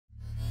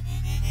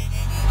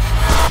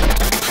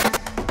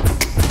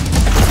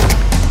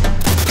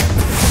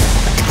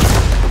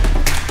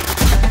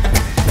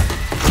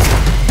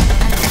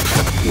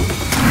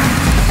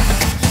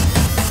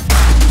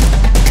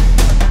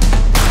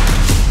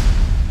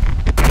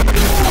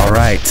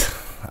right.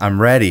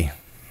 I'm ready.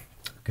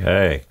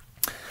 Okay.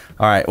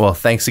 All right. Well,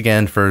 thanks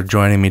again for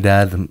joining me,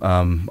 Dad.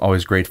 I'm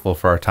always grateful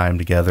for our time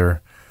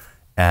together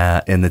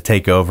in the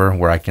takeover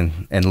where I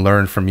can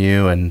learn from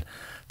you. And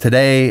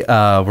today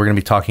we're going to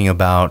be talking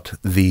about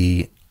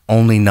the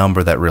only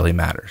number that really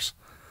matters.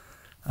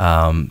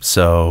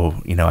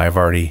 So, I've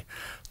already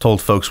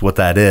told folks what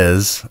that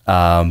is,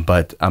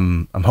 but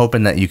I'm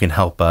hoping that you can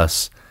help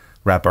us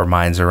wrap our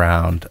minds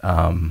around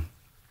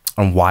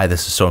on why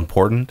this is so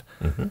important.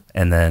 Mm-hmm.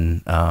 And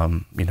then,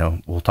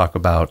 we'll talk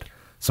about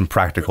some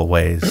practical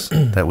ways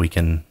that we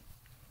can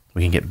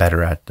get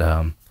better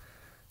at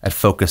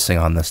focusing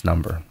on this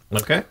number.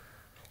 Okay.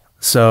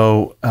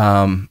 So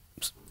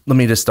let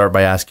me just start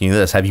by asking you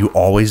this. Have you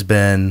always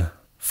been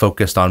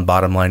focused on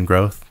bottom line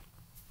growth?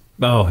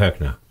 Oh,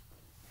 heck no.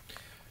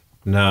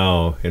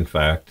 No, in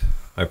fact,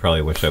 I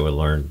probably wish I would have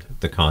learned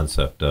the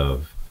concept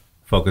of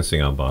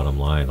focusing on bottom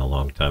line a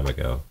long time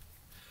ago.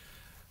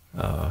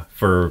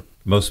 For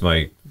most of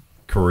my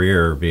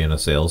career being a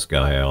sales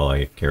guy, all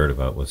I cared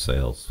about was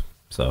sales.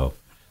 So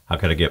how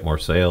could I get more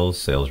sales?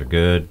 Sales are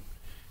good.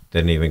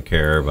 Didn't even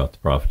care about the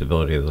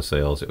profitability of the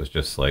sales. It was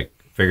just like,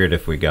 figured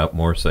if we got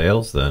more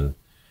sales, then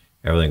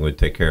everything would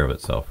take care of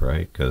itself,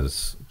 right?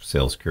 Because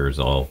sales cures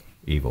all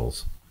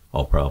evils,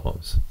 all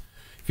problems.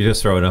 If you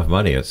just throw enough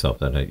money at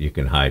something, you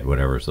can hide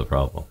whatever's the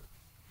problem.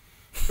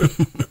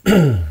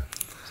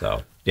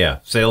 So, yeah,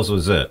 sales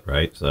was it,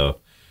 right? So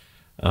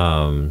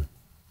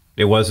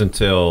it wasn't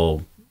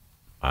until,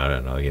 I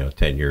don't know,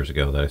 10 years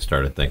ago that I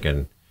started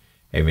thinking,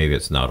 hey, maybe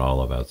it's not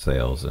all about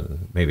sales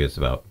and maybe it's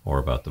more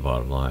about the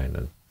bottom line.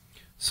 And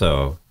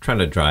so trying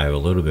to drive a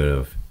little bit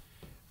of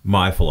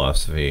my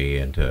philosophy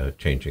into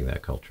changing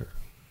that culture.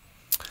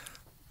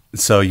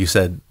 So you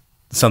said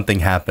something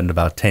happened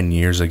about 10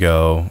 years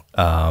ago.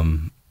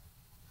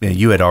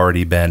 You had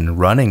already been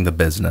running the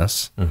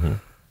business.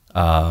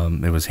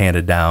 Mm-hmm. It was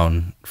handed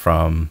down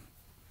from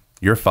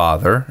your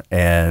father,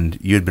 and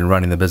you had been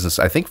running the business,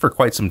 I think, for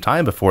quite some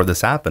time before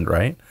this happened,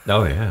 right?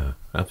 Oh, yeah,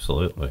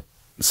 absolutely.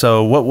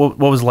 So what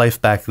was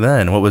life back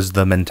then? What was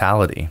the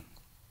mentality?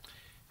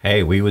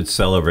 Hey, we would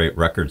celebrate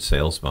record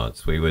sales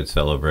months. We would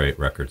celebrate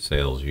record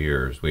sales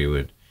years.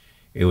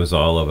 It was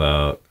all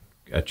about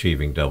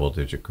achieving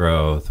double-digit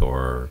growth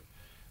or,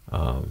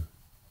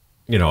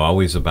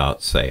 always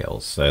about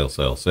sales.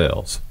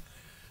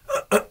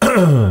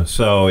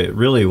 So it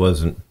really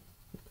wasn't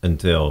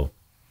until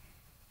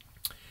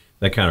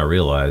they kind of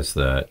realized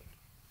that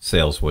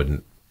sales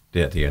wouldn't,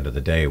 at the end of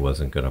the day,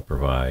 wasn't going to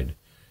provide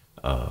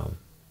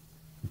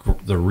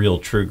the real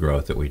true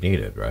growth that we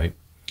needed, right?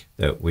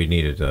 That we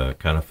needed to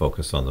kind of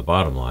focus on the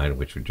bottom line,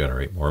 which would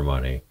generate more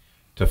money,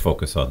 to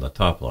focus on the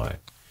top line.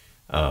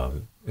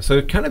 So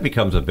it kind of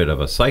becomes a bit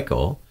of a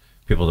cycle.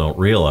 People don't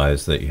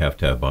realize that you have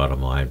to have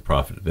bottom line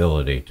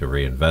profitability to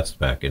reinvest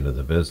back into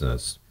the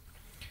business.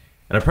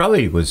 And I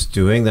probably was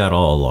doing that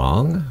all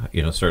along.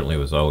 Certainly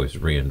was always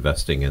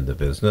reinvesting in the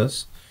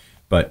business,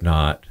 but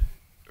not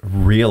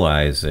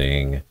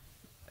realizing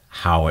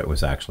how it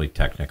was actually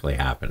technically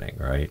happening,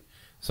 right?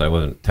 So I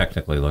wasn't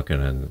technically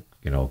looking and,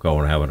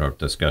 going and having a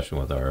discussion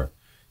with our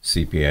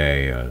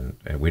CPA,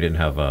 and we didn't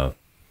have a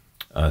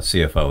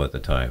CFO at the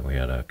time. We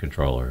had a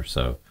controller.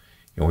 So,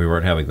 we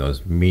weren't having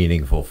those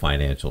meaningful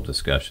financial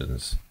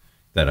discussions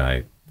that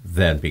I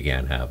then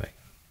began having.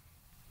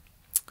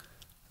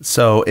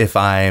 So if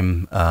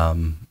I'm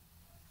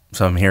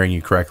hearing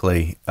you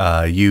correctly,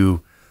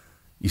 you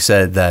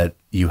said that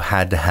you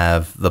had to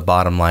have the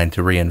bottom line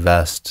to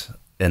reinvest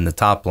in the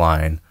top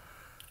line.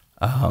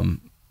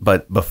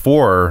 But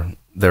before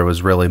there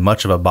was really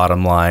much of a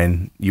bottom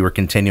line, you were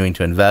continuing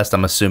to invest.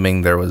 I'm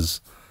assuming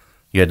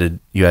you had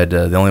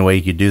to, the only way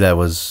you could do that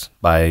was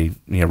by,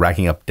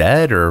 racking up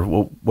debt, or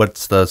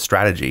what's the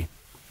strategy?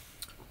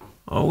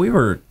 Oh, we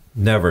were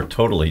never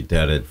totally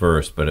debt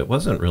adverse, but it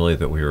wasn't really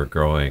that we were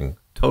growing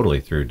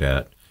totally through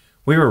debt.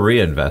 We were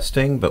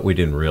reinvesting, but we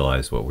didn't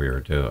realize what we were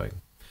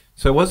doing.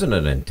 So it wasn't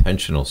an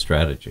intentional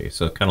strategy.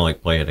 So kind of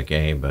like playing a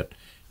game, but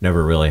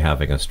never really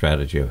having a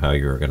strategy of how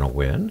you were going to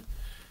win.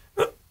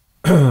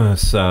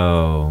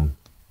 So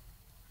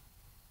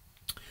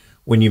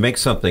when you make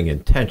something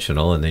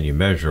intentional and then you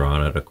measure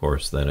on it, of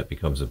course, then it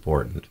becomes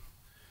important.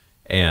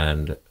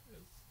 And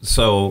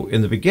so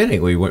in the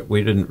beginning,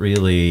 we didn't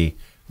really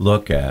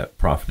look at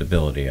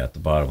profitability at the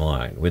bottom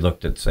line. We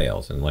looked at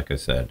sales. And like I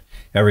said,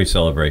 every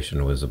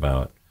celebration was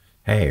about,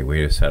 hey,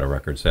 we just had a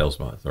record sales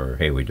month, or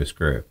hey, we just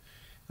grew.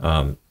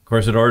 Of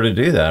course, in order to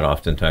do that,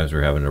 oftentimes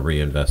we're having to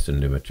reinvest in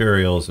new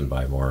materials and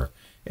buy more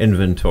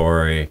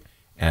inventory,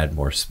 add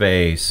more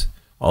space.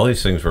 All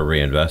these things were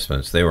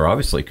reinvestments. They were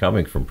obviously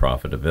coming from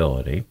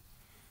profitability.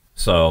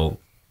 So,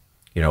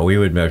 we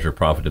would measure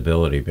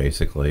profitability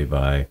basically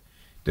by,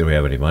 do we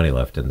have any money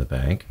left in the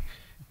bank?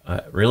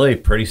 Really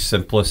pretty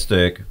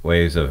simplistic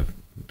ways of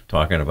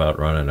talking about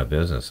running a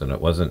business. And it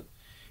wasn't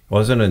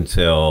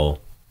until,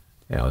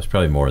 it was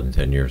probably more than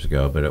 10 years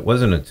ago, but it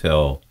wasn't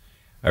until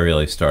I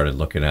really started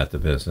looking at the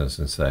business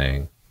and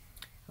saying,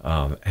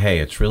 hey,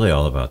 it's really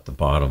all about the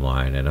bottom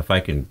line. And if I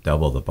can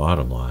double the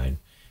bottom line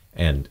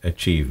and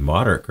achieve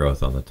moderate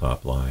growth on the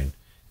top line,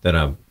 then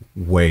I'm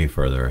way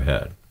further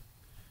ahead.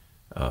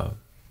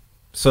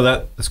 So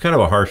that's kind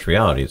of a harsh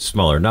reality. It's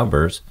smaller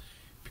numbers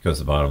because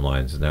the bottom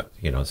line is not,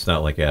 it's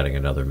not like adding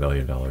another $1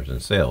 million in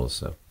sales.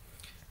 So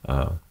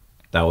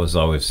that was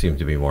always seemed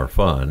to be more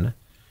fun.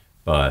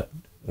 But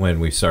when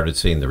we started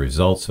seeing the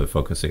results of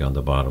focusing on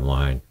the bottom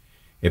line,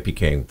 it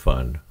became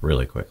fun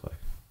really quickly.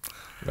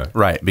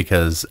 Right,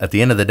 because at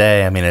the end of the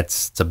day, I mean,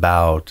 it's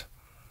about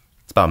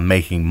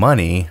making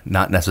money,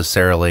 not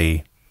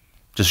necessarily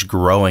just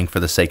growing for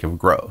the sake of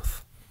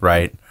growth,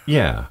 right?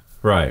 Yeah,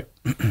 right.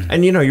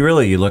 And you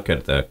look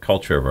at the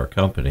culture of our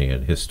company,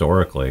 and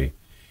historically,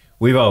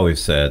 we've always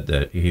said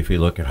that if you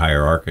look at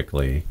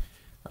hierarchically,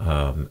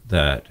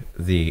 that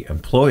the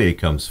employee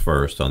comes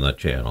first on the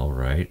channel,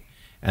 right?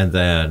 And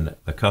then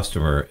the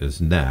customer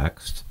is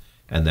next.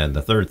 And then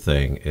the third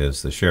thing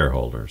is the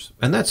shareholders.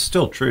 And that's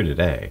still true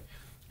today.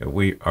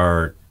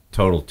 Our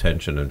total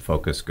attention and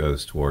focus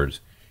goes towards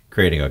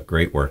creating a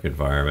great work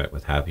environment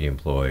with happy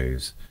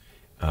employees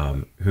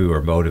who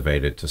are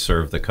motivated to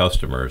serve the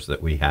customers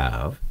that we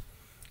have.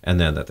 And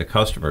then that the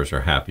customers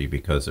are happy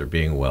because they're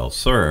being well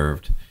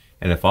served.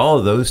 And if all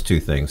of those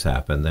two things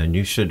happen, then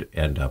you should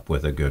end up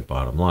with a good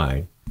bottom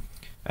line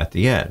at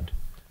the end.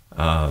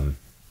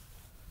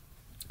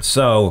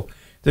 So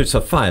there's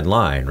a fine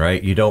line,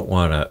 right? You don't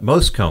want to,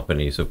 most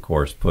companies, of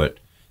course, put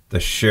the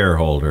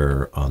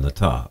shareholder on the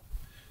top.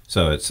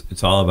 So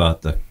it's all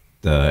about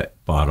the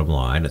bottom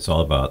line. It's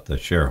all about the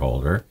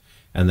shareholder.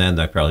 And then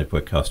they probably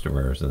put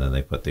customers, and then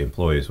they put the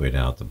employees way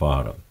down at the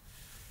bottom.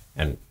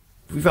 And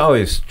we've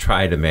always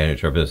tried to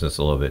manage our business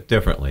a little bit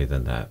differently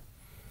than that.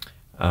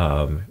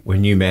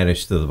 When you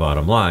manage to the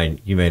bottom line,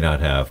 you may not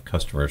have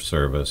customer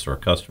service or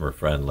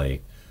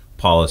customer-friendly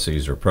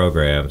policies or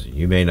programs.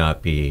 You may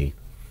not be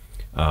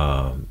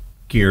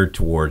geared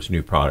towards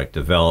new product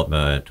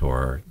development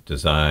or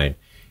design.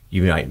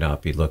 You might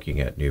not be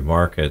looking at new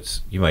markets.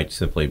 You might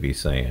simply be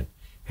saying,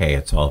 hey,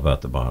 it's all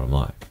about the bottom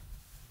line.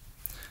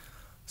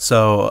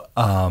 So,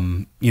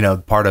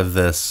 part of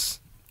this,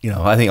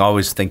 I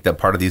always think that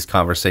part of these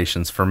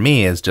conversations for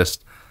me is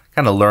just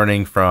kind of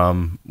learning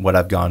from what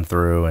I've gone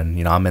through.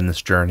 And, I'm in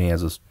this journey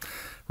as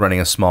running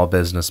a small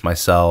business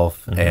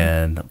myself,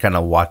 and kind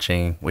of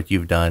watching what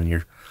you've done.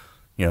 You're,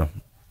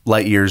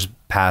 light years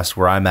past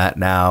where I'm at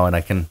now, and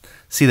I can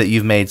see that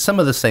you've made some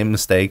of the same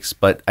mistakes,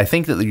 but I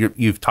think that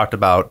you've talked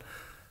about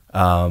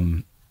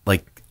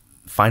like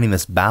finding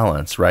this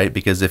balance, right?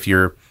 Because if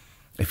you're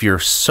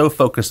so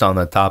focused on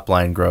the top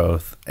line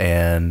growth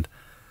and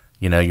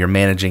you're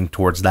managing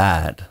towards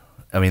that,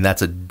 I mean,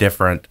 that's a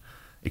different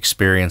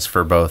experience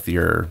for both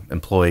your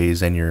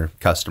employees and your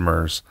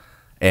customers,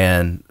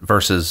 and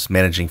versus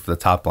managing for the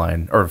top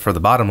line or for the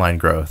bottom line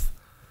growth.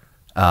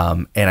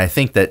 And I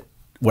think that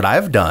what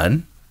I've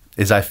done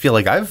is I feel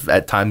like I've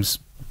at times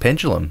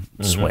pendulum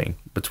swing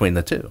between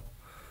the two,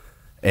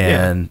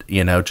 and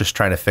just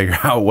trying to figure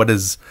out what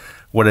is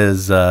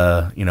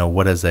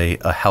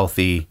a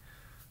healthy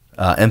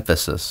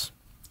emphasis.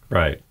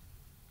 Right.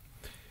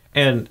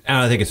 And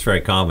I think it's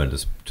very common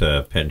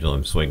to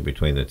pendulum swing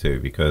between the two,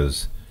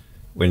 because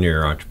when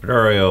you're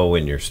entrepreneurial,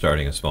 when you're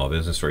starting a small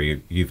business, or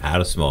you've had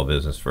a small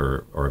business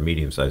or a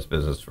medium-sized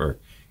business for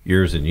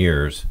years and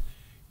years,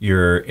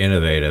 you're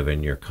innovative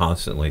and you're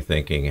constantly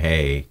thinking,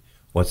 hey,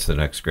 what's the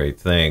next great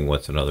thing?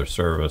 What's another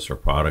service or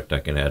product I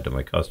can add to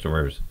my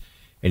customers?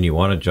 And you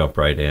want to jump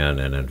right in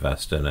and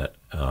invest in it.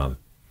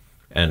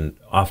 And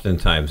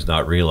oftentimes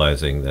not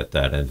realizing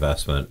that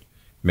investment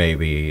may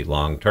be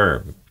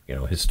long-term.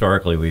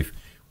 Historically,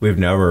 we've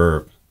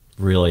never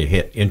really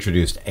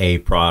introduced a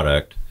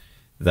product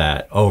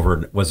that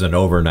was an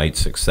overnight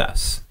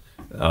success.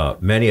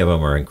 Many of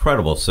them are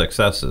incredible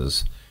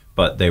successes,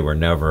 but they were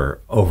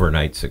never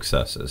overnight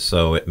successes.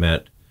 So it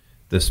meant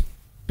this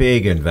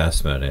big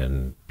investment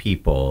in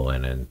people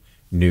and in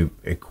new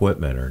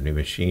equipment or new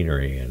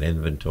machinery and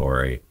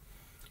inventory,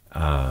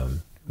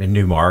 and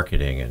new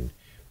marketing, and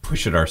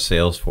pushing our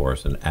sales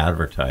force and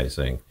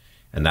advertising.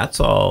 And that's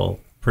all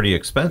pretty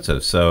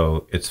expensive.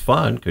 So it's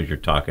fun because you're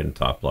talking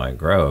top line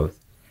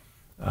growth,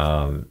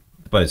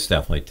 but it's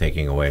definitely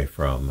taking away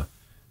from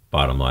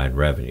bottom line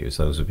revenues.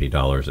 Those would be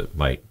dollars that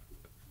might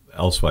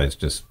elsewise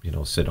just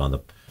sit on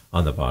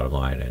the bottom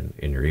line and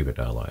in your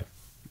EBITDA line.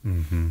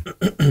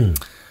 Mm-hmm.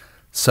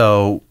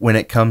 So when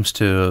it comes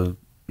to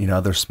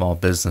other small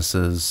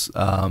businesses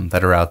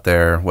that are out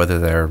there, whether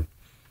they're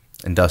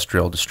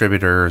industrial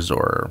distributors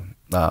or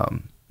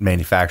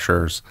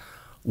manufacturers,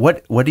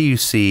 what do you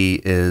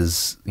see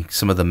is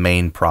some of the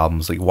main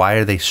problems? Like, why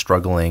are they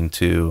struggling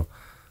to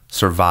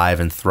survive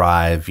and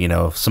thrive?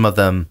 Some of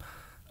them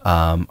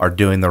are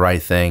doing the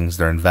right things.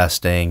 They're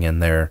investing,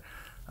 and they're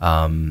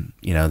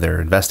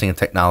investing in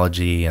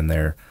technology, and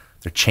they're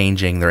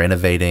changing, they're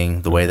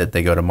innovating the way that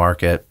they go to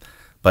market.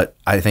 But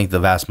I think the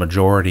vast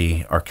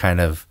majority are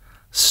kind of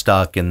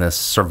stuck in this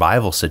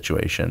survival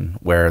situation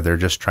where they're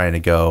just trying to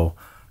go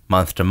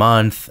month to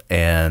month.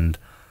 And,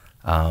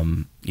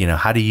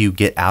 how do you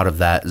get out of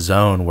that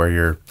zone where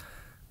you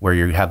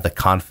have the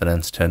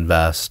confidence to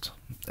invest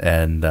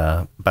and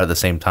but at the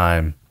same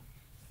time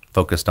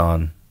focused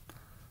on,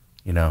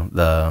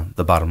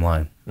 the bottom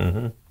line.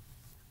 Mm-hmm.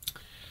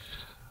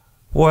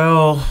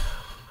 Well,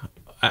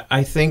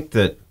 I think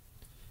that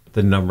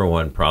the number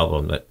one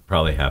problem that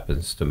probably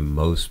happens to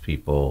most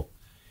people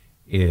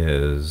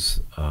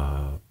is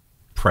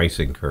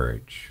pricing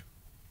courage.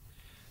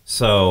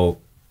 So,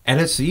 and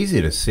it's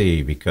easy to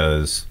see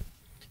because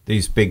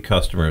these big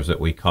customers that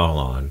we call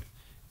on,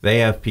 they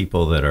have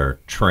people that are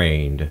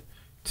trained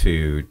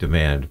to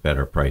demand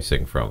better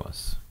pricing from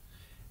us.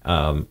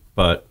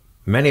 But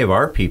many of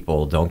our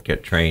people don't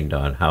get trained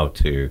on how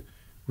to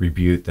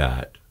rebuke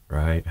that,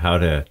 right? How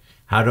do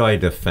I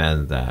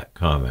defend that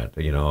comment?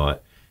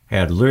 Hey,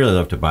 I'd really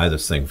love to buy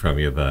this thing from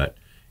you, but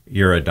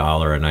you're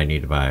 $1 and I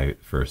need to buy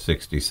it for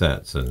 60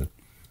 cents. And,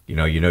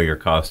 your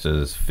cost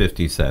is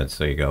 50 cents.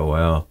 So you go,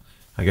 well,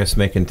 I guess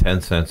making 10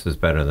 cents is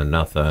better than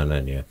nothing.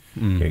 And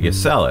you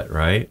sell it,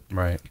 right?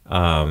 Right.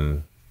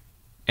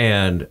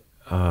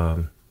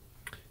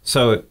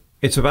 So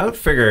it's about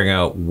figuring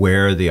out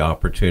where the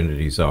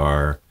opportunities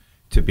are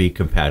to be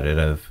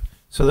competitive.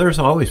 So there's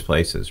always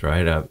places,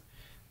 right?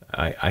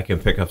 I can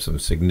pick up some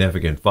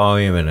significant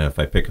volume, and if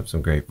I pick up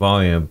some great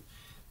volume,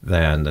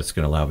 then that's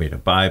going to allow me to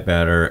buy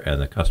better,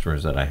 and the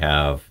customers that I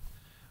have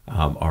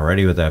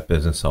already with that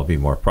business, I'll be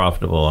more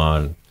profitable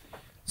on.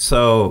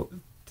 So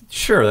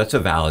sure, that's a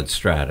valid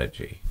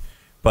strategy,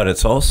 but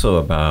it's also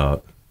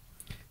about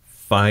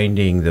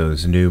finding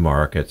those new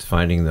markets,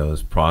 finding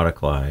those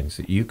product lines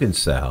that you can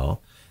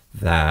sell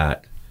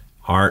that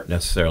aren't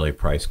necessarily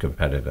price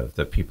competitive,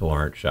 that people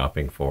aren't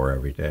shopping for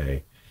every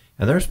day.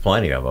 And there's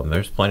plenty of them.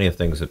 There's plenty of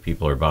things that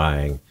people are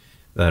buying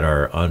that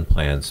are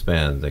unplanned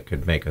spend that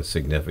could make a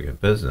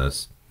significant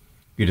business.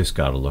 You just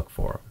got to look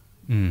for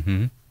them.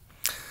 Mm-hmm.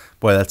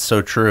 Boy, that's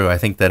so true. I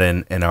think that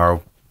in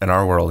our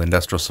world,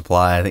 industrial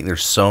supply, I think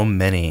there's so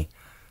many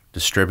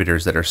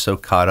distributors that are so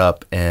caught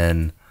up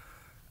in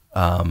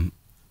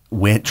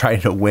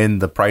trying to win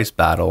the price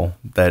battle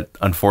that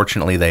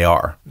unfortunately they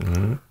are.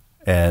 Mm-hmm.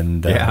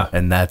 And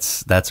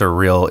that's a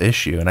real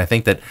issue. And I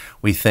think that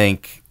we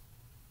think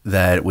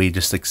that we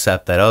just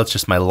accept that, it's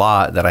just my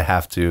lot that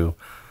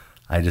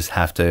I just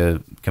have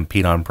to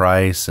compete on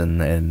price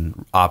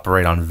and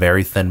operate on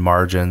very thin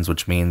margins,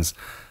 which means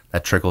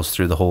that trickles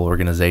through the whole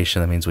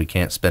organization. That means we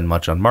can't spend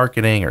much on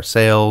marketing or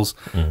sales.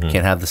 Mm-hmm.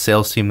 Can't have the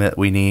sales team that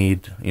we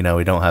need. We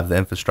don't have the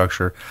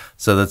infrastructure.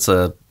 So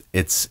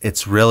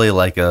it's really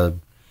like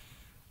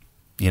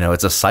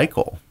it's a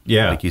cycle.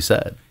 Yeah, like you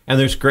said. And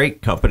there's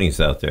great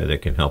companies out there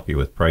that can help you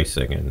with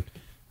pricing,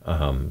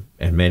 and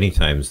many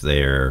times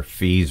their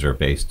fees are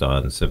based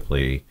on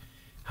simply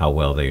how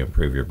well they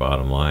improve your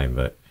bottom line.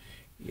 But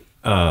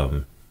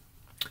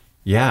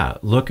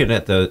looking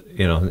at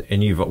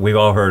and we've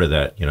all heard of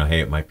that. Hey,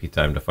 it might be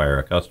time to fire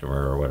a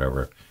customer or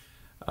whatever.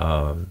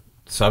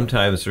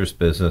 Sometimes there's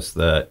business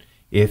that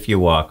if you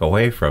walk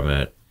away from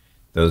it,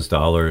 those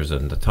dollars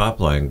and the top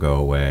line go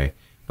away,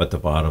 but the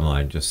bottom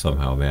line just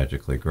somehow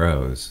magically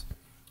grows.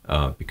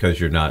 Because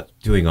you're not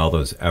doing all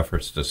those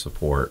efforts to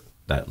support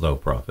that low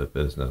profit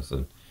business.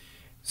 And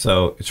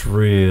so it's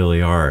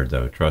really hard,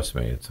 though, trust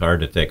me. It's hard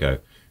to take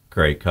a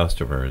great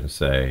customer and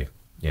say,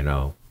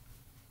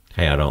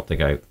 hey, I don't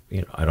think I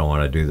don't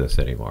want to do this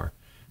anymore.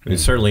 I mean,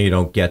 certainly you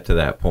don't get to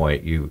that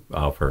point. You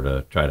offer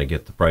to try to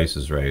get the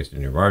prices raised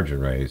and your margin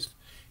raised,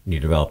 and you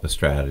develop a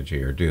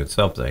strategy or do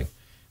something.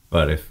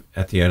 But if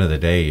at the end of the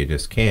day you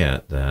just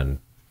can't, then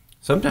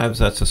sometimes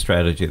that's a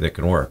strategy that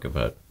can work.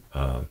 But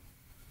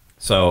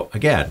so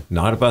again,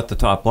 not about the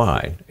top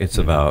line. It's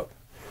about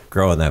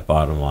growing that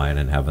bottom line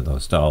and having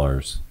those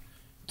dollars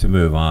to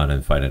move on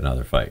and fight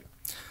another fight.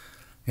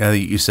 Yeah,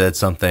 you said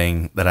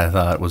something that I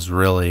thought was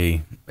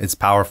it's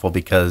powerful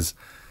because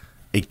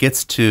it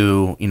gets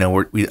to,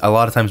 a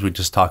lot of times we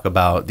just talk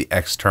about the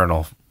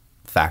external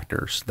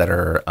factors that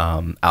are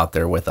out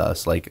there with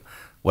us. Like,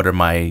 what are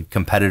my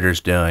competitors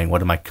doing? What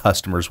do my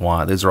customers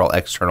want? These are all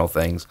external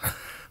things.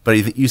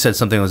 But you said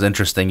something that was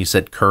interesting. You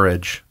said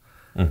courage.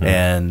 Mm-hmm.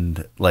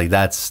 And like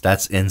that's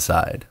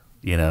inside,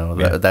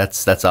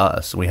 that's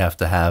us. We have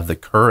to have the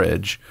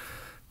courage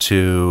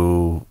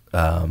to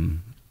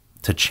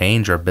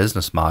change our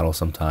business model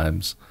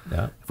sometimes.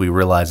 Yeah. If we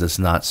realize it's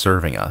not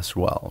serving us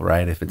well,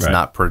 right? If it's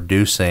not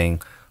producing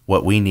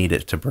what we need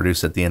it to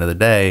produce at the end of the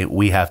day,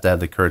 we have to have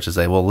the courage to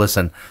say, well,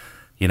 listen,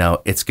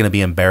 it's going to be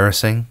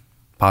embarrassing,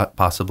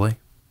 possibly.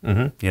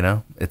 Mm-hmm.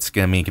 It's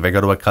going to mean if I go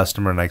to a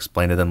customer and I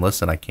explain to them,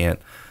 listen, I can't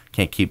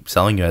keep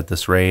selling you at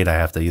this rate. I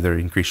have to either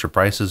increase your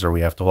prices or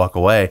we have to walk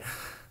away.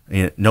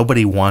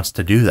 Nobody wants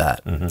to do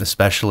that, mm-hmm.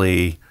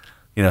 especially,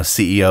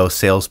 CEO,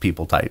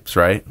 salespeople types,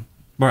 right?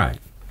 Right.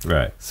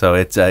 So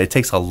it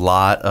takes a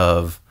lot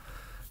of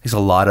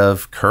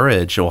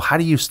courage. Well, how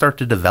do you start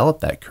to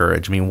develop that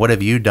courage? I mean, what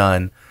have you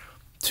done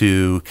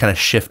to kind of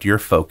shift your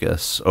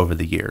focus over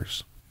the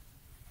years?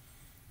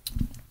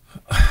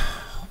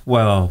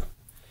 Well,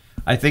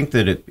 I think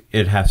that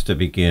it has to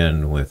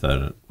begin with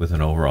an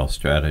overall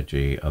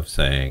strategy of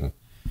saying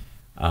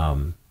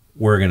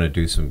we're going to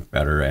do some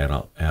better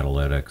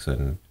analytics,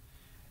 and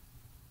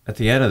at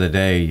the end of the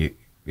day,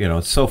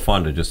 it's so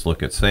fun to just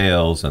look at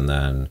sales and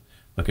then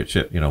look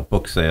at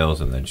book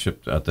sales and then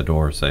ship at the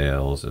door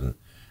sales,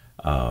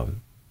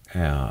 um,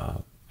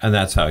 and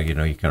that's how you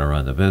kind of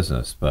run the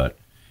business. But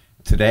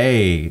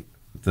today,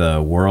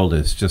 the world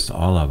is just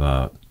all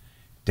about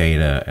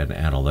data and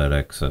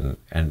analytics, and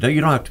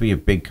you don't have to be a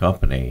big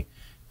company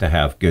to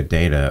have good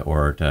data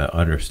or to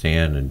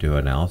understand and do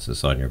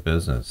analysis on your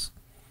business.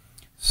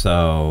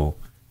 So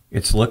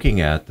it's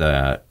looking at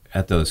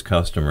those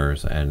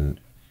customers and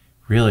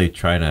really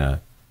trying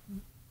to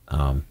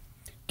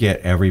get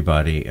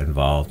everybody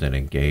involved and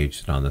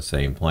engaged on the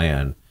same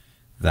plan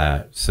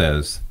that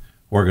says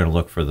we're going to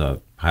look for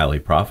the highly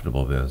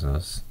profitable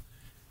business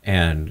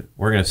and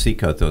we're going to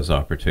seek out those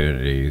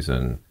opportunities,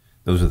 and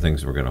those are the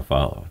things we're going to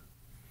follow.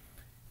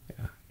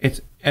 Yeah.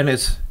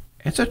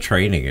 It's a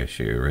training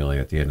issue, really,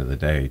 at the end of the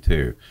day,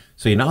 too.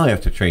 So you not only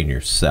have to train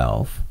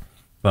yourself,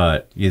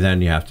 but you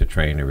have to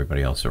train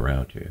everybody else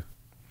around you,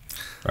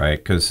 right?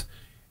 Because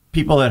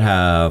people that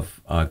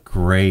have a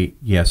great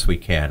yes we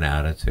can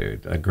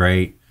attitude,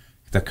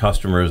 the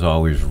customer is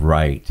always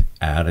right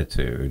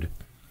attitude,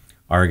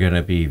 are going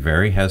to be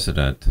very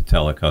hesitant to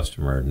tell a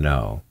customer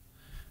no,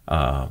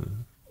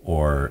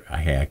 or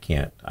hey,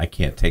 I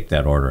can't take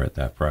that order at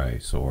that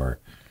price, or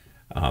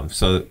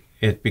so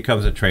it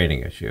becomes a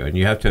training issue, and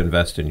you have to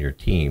invest in your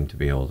team to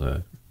be able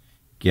to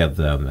give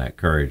them that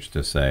courage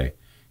to say,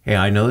 hey,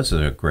 I know this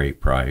is a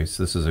great price.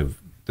 This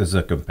is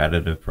a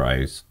competitive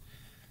price,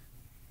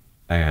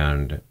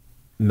 and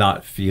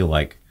not feel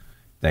like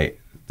they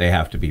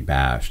have to be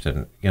bashed.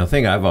 And the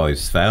thing I've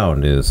always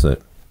found is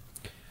that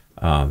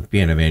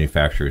being a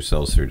manufacturer who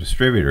sells through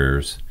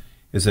distributors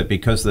is that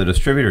because the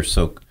distributor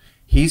she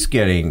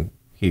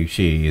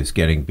is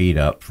getting beat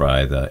up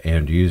by the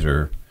end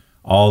user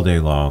all day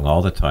long,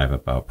 all the time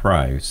about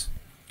price.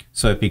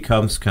 So it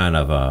becomes kind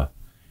of a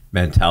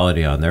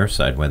mentality on their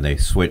side when they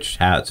switch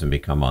hats and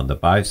become on the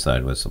buy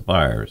side with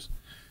suppliers.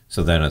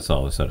 So then it's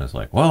all of a sudden it's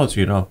like, well,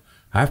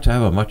 I have to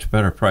have a much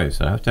better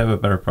price. I have to have a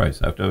better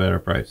price. I have to have a better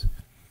price.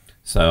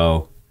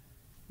 So,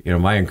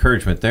 my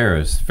encouragement there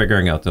is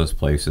figuring out those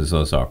places,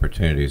 those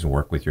opportunities, and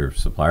work with your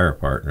supplier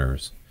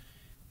partners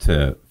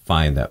to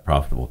find that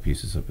profitable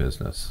pieces of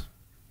business.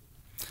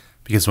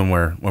 Because when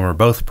we're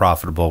both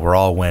profitable, we're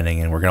all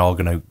winning, and we're all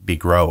going to be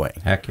growing.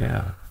 Heck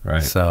yeah,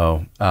 right.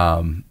 So,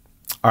 all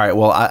right.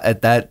 Well,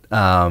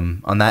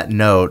 on that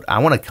note, I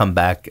want to come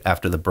back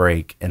after the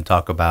break and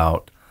talk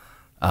about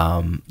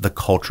the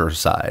culture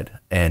side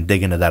and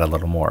dig into that a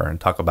little more, and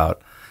talk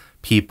about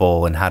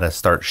people and how to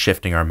start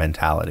shifting our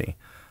mentality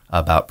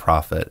about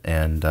profit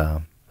and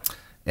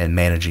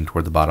managing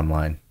toward the bottom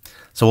line.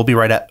 So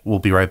we'll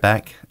be right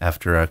back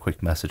after a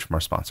quick message from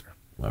our sponsor.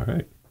 All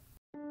right.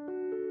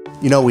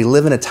 We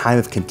live in a time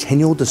of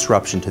continual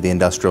disruption to the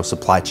industrial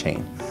supply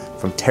chain,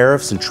 from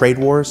tariffs and trade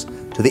wars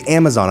to the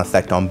Amazon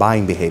effect on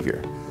buying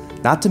behavior,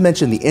 not to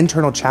mention the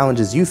internal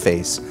challenges you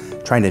face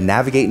trying to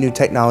navigate new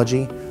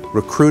technology,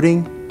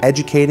 recruiting,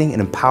 educating,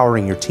 and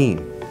empowering your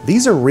team.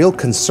 These are real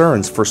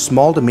concerns for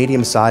small to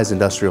medium-sized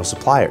industrial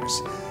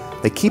suppliers.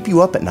 They keep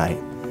you up at night,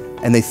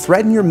 and they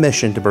threaten your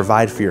mission to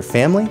provide for your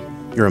family,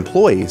 your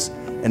employees,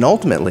 and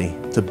ultimately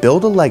to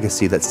build a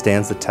legacy that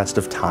stands the test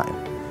of time.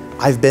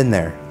 I've been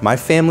there. My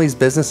family's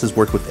business has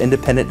worked with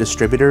independent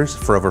distributors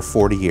for over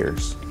 40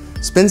 years.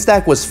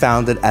 SpinStack was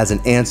founded as an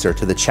answer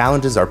to the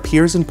challenges our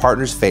peers and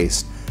partners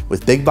faced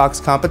with big box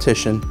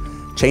competition,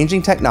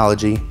 changing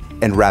technology,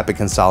 and rapid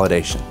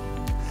consolidation.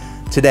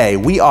 Today,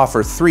 we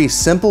offer 3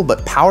 simple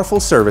but powerful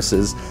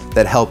services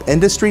that help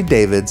industry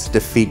Davids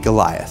defeat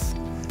Goliath.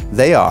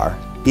 They are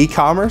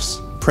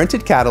e-commerce,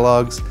 printed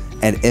catalogs,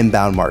 and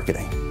inbound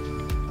marketing.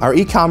 Our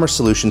e-commerce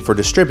solution for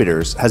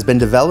distributors has been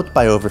developed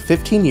by over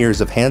 15 years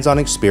of hands-on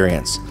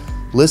experience,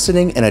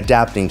 listening and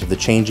adapting to the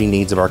changing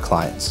needs of our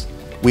clients.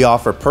 We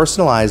offer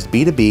personalized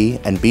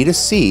B2B and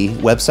B2C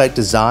website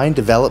design,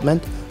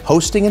 development,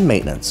 hosting, and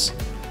maintenance.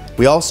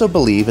 We also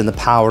believe in the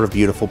power of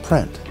beautiful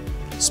print.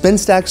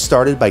 SpinStack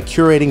started by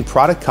curating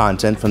product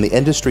content from the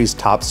industry's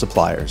top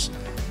suppliers.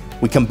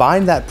 We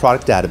combined that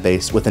product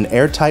database with an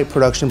airtight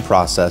production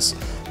process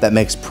that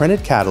makes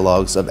printed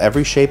catalogs of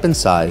every shape and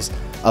size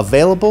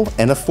available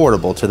and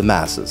affordable to the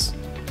masses.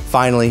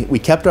 Finally, we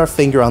kept our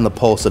finger on the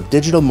pulse of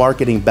digital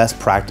marketing best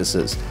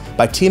practices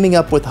by teaming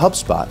up with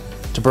HubSpot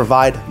to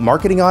provide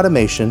marketing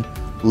automation,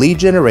 lead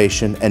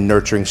generation, and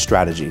nurturing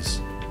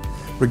strategies.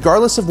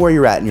 Regardless of where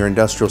you're at in your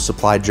industrial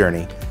supply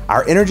journey,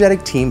 our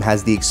energetic team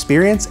has the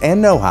experience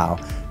and know-how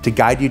to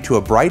guide you to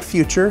a bright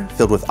future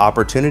filled with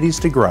opportunities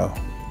to grow.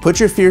 Put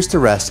your fears to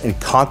rest and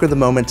conquer the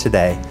moment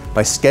today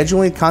by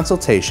scheduling a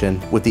consultation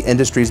with the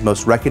industry's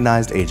most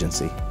recognized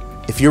agency.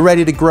 If you're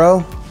ready to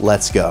grow,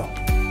 let's go.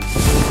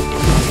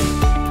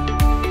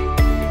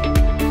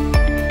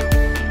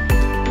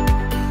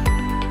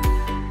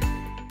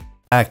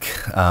 Back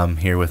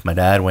here with my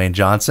dad, Wayne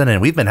Johnson,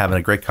 and we've been having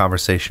a great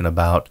conversation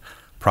about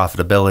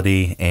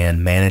profitability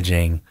and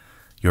managing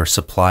your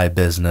supply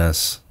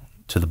business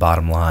to the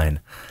bottom line.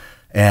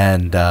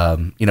 And,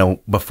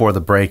 before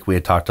the break, we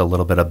had talked a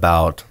little bit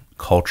about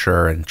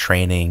culture and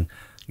training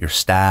your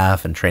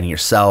staff and training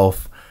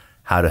yourself.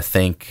 how to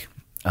think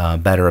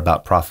better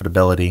about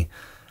profitability.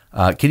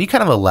 Can you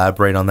kind of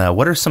elaborate on that?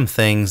 What are some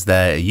things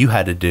that you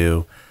had to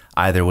do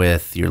either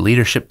with your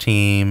leadership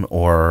team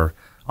or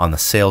on the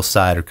sales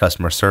side or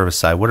customer service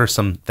side? What are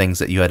some things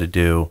that you had to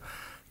do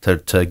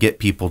to get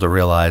people to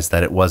realize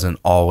that it wasn't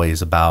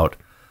always about,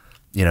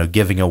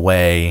 giving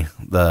away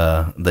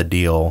the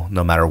deal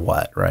no matter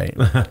what, right?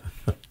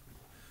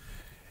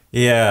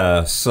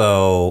 Yeah.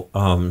 So,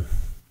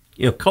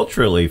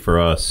 culturally for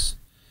us,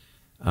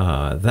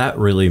 that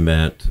really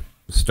meant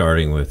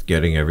starting with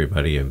getting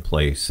everybody in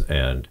place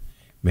and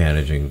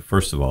managing,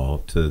 first of all,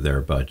 to their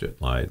budget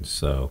lines.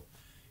 So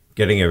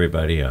getting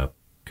everybody a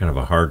kind of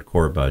a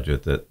hardcore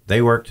budget that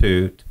they work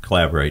to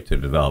collaborate to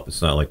develop.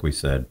 It's not like we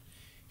said,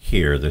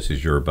 here, this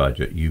is your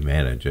budget, you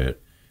manage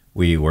it.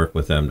 We work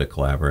with them to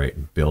collaborate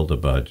and build a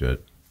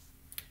budget.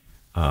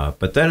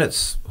 But then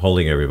it's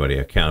holding everybody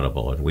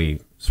accountable, and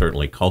we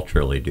certainly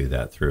culturally do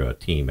that through a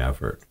team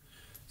effort.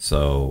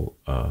 So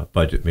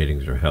budget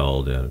meetings are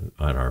held on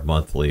our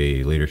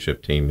monthly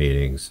leadership team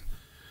meetings,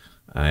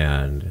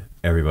 and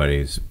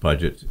everybody's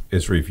budget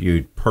is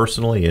reviewed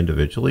personally,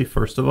 individually,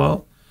 first of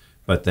all,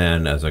 but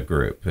then as a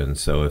group. And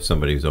so if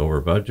somebody's over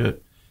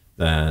budget,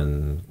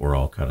 then we're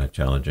all kind of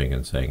challenging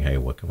and saying, hey,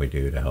 what can we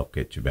do to help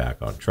get you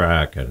back on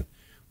track? And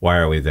why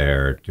are we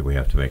there? Do we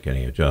have to make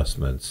any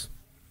adjustments?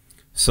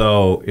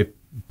 So it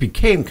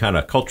became kind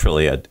of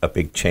culturally a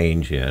big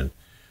change in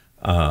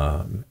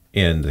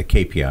the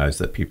KPIs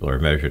that people are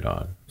measured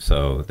on.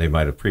 So they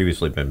might have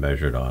previously been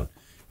measured on,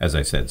 as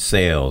I said,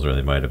 sales, or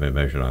they might have been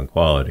measured on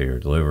quality or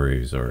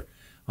deliveries or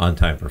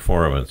on-time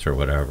performance or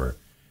whatever.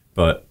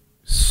 But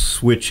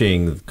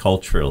switching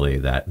culturally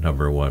that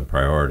number one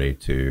priority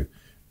to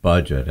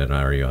budget and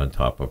are you on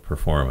top of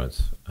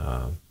performance?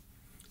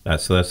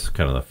 That's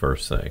kind of the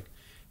first thing.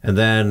 And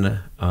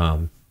then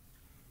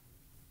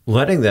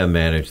letting them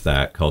manage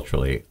that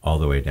culturally all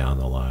the way down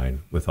the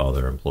line with all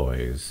their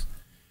employees.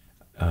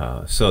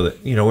 So that,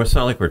 it's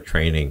not like we're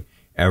training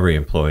every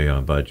employee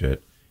on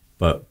budget,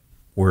 but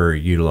we're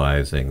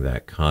utilizing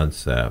that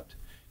concept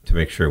to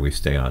make sure we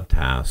stay on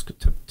task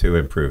to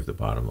improve the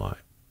bottom line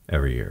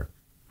every year.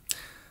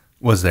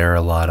 Was there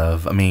a lot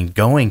of,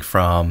 going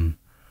from,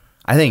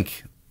 I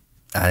think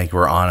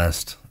we're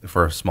honest, if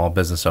we're a small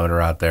business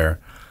owner out there,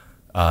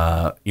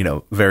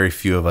 very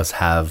few of us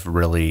have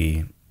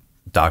really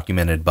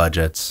documented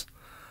budgets.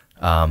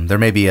 There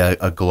may be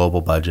a global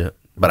budget,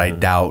 but I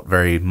doubt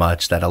very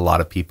much that a lot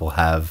of people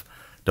have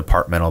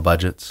departmental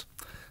budgets.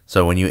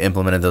 So when you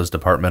implemented those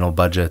departmental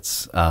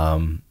budgets,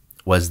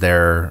 was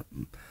there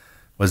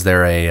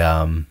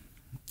a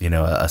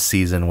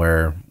season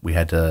where we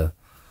had to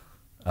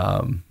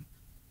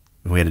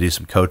do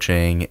some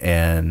coaching,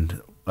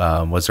 and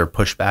was there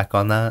pushback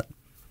on that?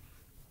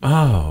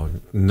 Oh,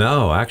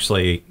 no,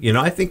 actually,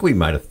 I think we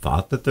might have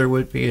thought that there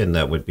would be, and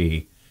that would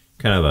be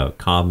kind of a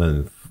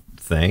common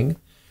thing.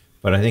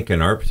 But I think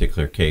in our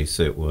particular case,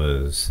 it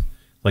was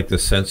like the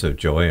sense of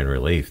joy and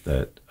relief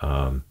that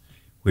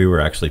we were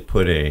actually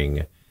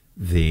putting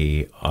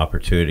the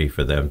opportunity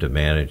for them to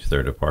manage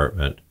their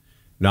department,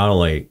 not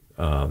only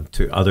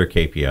to other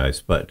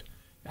KPIs, but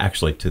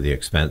actually to the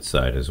expense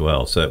side as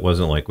well. So it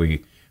wasn't like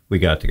we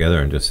got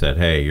together and just said,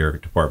 hey, your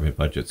department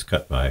budget's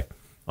cut by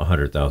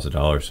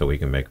 $100,000 so we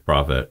can make a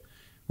profit.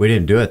 We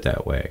didn't do it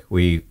that way.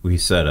 We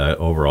set an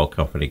overall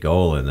company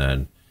goal and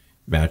then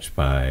matched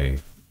by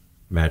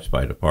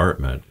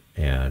department.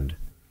 And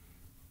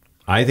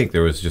I think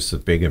there was just a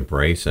big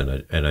embrace and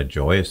a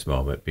joyous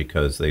moment,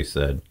 because they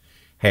said,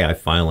 hey, I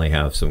finally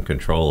have some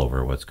control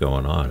over what's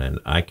going on, and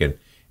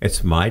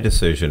it's my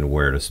decision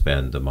where to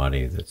spend the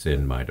money that's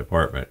in my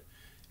department.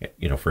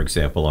 For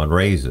example, on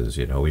raises,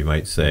 we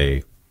might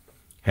say,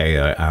 hey,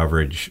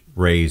 average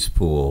raise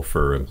pool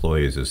for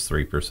employees is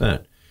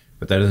 3%.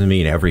 But that doesn't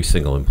mean every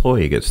single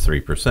employee gets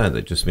 3%.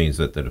 That just means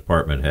that the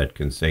department head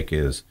can take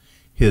his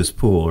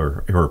pool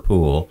or her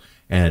pool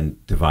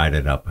and divide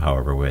it up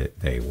however way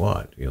they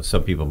want.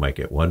 Some people might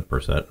get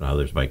 1% and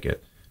others might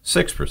get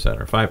 6%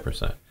 or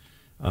 5%.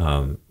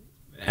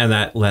 And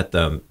that let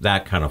them,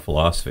 that kind of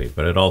philosophy,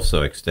 but it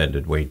also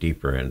extended way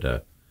deeper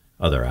into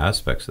other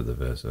aspects of the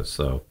business.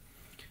 So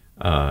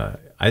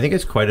I think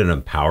it's quite an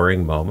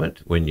empowering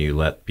moment when you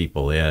let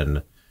people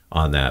in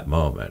on that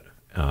moment.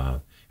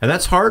 And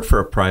that's hard for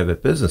a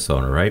private business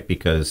owner, right?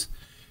 Because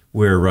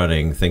we're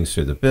running things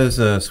through the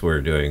business.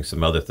 We're doing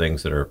some other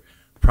things that are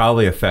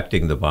probably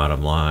affecting the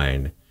bottom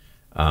line.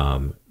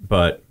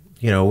 But,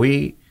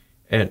 we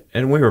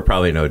were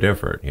probably no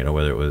different,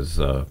 whether it was,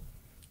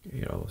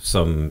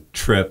 some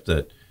trip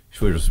that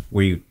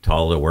we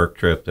called a work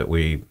trip that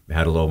we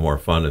had a little more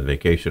fun and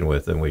vacation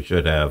with than we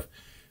should have.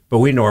 But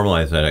we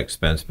normalize that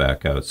expense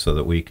back out so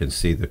that we can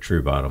see the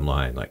true bottom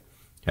line. Like,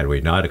 had we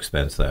not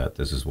expensed that,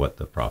 this is what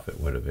the profit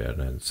would have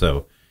been. And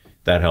so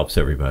that helps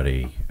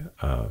everybody,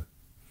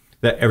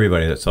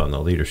 everybody that's on the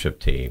leadership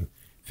team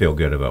feel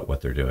good about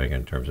what they're doing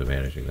in terms of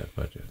managing that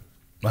budget.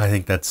 I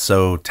think that's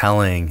so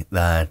telling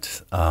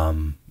that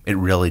it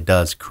really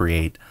does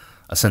create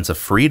a sense of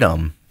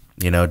freedom,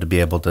 to be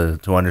able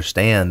to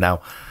understand.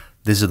 Now,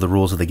 these are the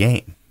rules of the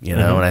game, you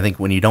know? And I think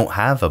when you don't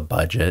have a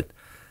budget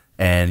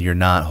and you're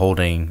not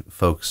holding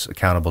folks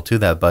accountable to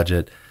that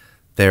budget,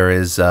 there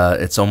is,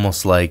 it's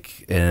almost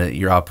like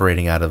you're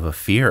operating out of a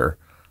fear,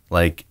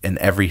 like, and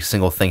every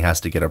single thing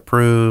has to get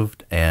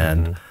approved,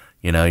 and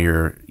you know,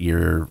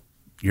 you're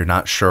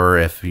not sure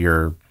if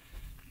you're,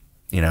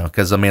 you know,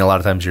 because I mean, a lot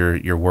of times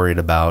you're worried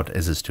about,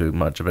 is this too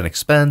much of an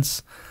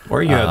expense?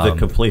 Or you have the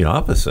complete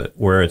opposite,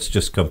 where it's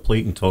just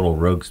complete and total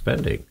rogue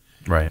spending.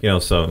 Right. You know,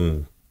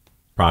 some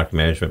product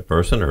management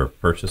person or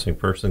purchasing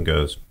person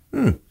goes,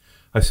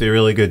 I see a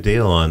really good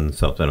deal on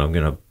something. I'm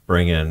going to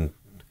bring in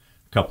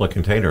a couple of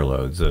container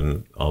loads,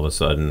 and all of a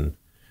sudden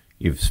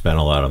you've spent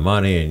a lot of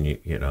money, and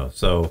you know,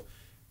 so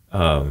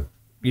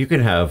you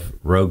can have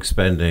rogue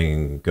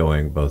spending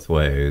going both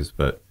ways,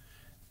 but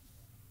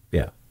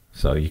yeah.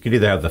 So you could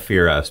either have the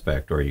fear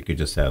aspect, or you could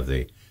just have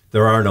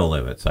there are no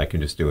limits. I can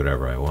just do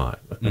whatever I want.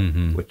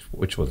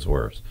 Which one's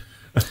worse?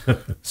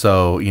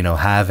 So, you know,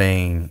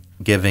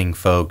 giving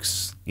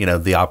folks, you know,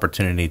 the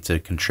opportunity to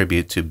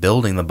contribute to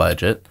building the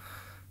budget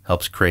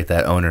helps create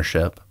that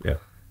ownership. Yeah.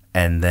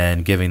 And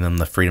then giving them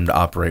the freedom to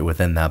operate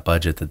within that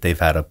budget that they've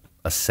had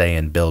a say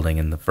in building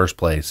in the first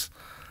place.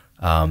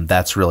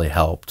 That's really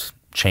helped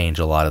change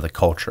a lot of the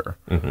culture,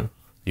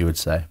 you would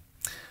say.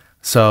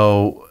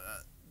 So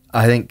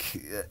I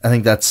think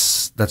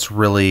that's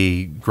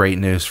really great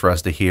news for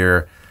us to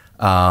hear.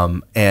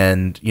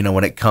 And, you know,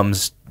 when it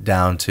comes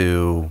down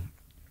to,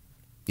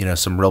 you know,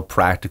 some real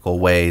practical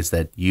ways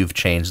that you've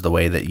changed the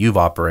way that you've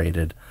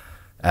operated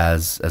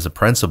as a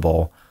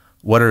principal,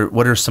 what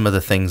are some of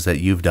the things that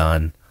you've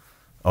done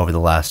over the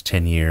last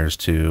 10 years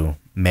to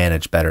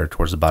manage better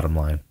towards the bottom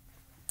line?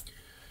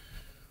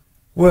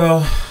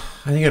 Well,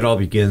 I think it all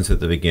begins at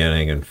the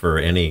beginning, and for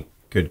any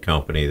good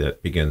company,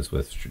 that begins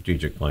with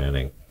strategic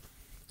planning.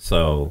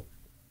 So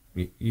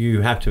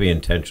you have to be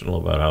intentional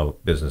about how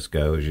business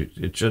goes.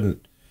 It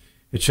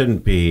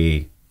shouldn't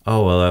be,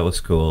 oh, well, that was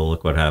cool,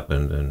 look what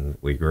happened, and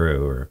we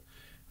grew. Or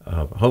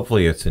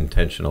hopefully it's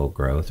intentional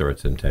growth, or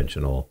it's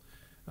intentional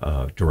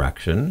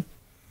direction.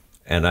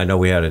 And I know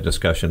we had a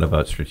discussion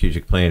about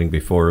strategic planning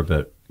before,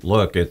 but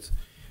look, it's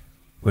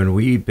when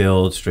we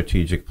build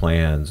strategic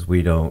plans,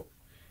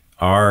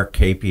 our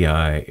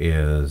KPI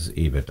is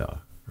EBITDA,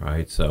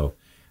 right? So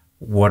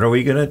what are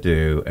we going to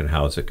do, and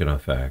how is it going to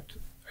affect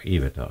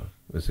EBITDA?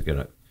 Is it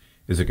going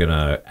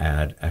to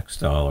add X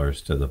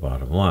dollars to the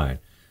bottom line?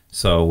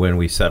 So when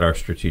we set our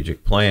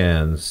strategic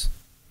plans,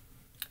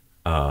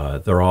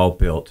 they're all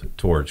built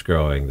towards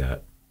growing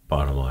that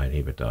bottom line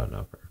EBITDA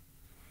number.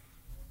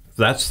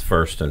 That's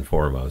first and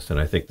foremost, and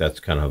I think that's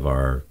kind of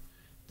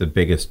the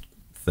biggest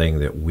thing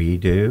that we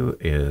do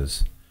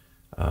is,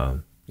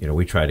 you know,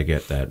 we try to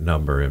get that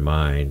number in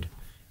mind,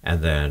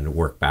 and then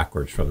work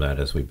backwards from that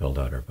as we build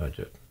out our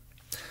budget.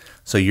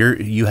 So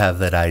you have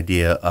that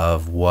idea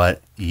of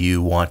what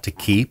you want to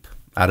keep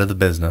out of the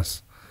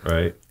business,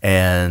 right?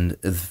 And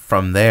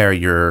from there,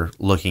 you're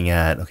looking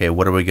at, okay,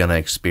 what are we going to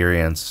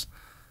experience?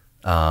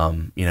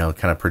 You know,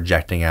 kind of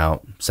projecting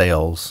out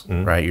sales,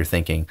 right? You're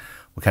thinking,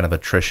 what kind of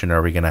attrition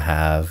are we going to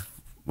have?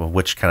 Well,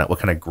 what kind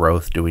of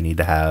growth do we need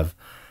to have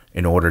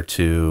in order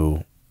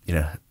to, you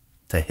know,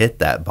 to hit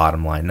that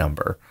bottom line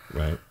number?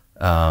 Right.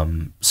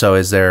 So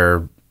is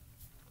there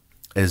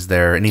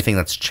anything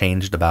that's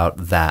changed about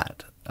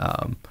that?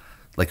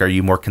 Like, are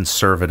you more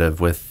conservative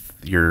with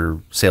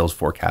your sales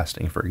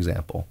forecasting, for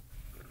example?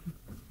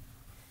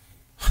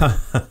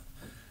 No,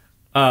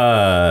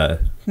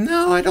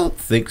 I don't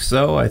think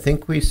so. I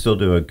think we still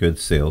do a good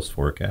sales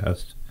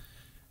forecast.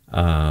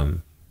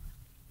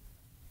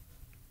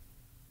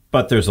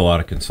 But there's a lot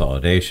of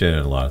consolidation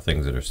and a lot of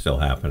things that are still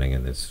happening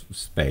in this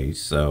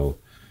space. So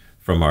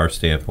from our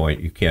standpoint,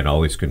 you can't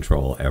always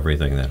control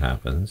everything that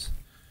happens.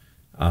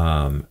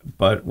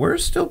 But we're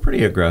still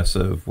pretty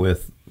aggressive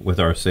with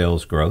our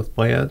sales growth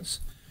plans.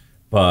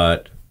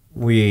 But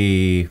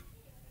we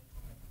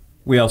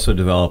also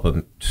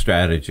develop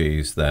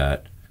strategies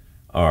that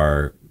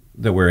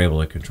we're able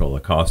to control the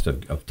cost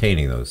of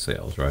obtaining those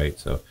sales, right?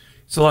 So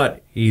it's a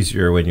lot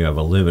easier when you have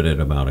a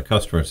limited amount of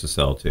customers to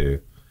sell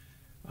to,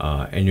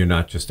 and you're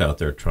not just out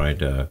there trying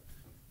to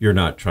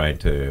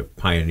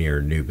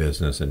pioneer new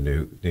business and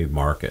new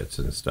markets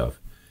and stuff.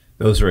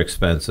 Those are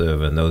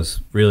expensive, and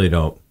those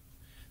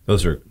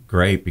are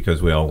great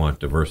because we all want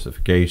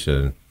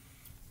diversification,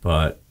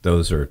 but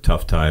those are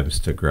tough times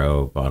to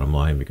grow bottom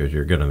line because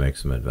you're going to make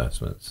some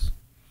investments.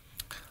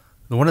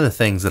 One of the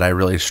things that I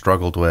really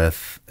struggled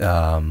with,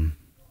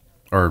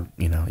 or,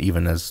 you know,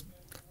 even as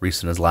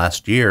recent as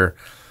last year,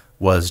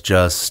 was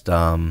just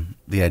the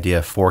idea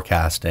of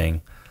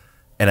forecasting.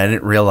 And I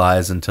didn't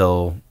realize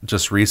until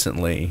just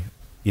recently,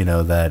 you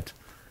know, that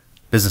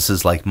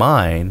businesses like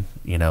mine,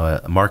 you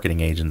know, a marketing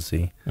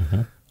agency,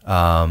 you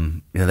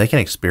know, they can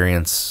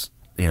experience,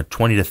 you know,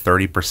 20 to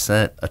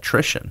 30%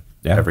 attrition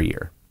every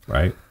year.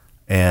 Right.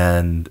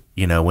 And,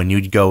 you know, when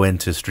you'd go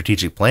into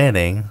strategic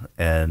planning,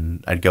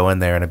 and I'd go in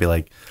there and I'd be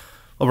like,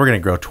 well, we're going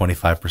to grow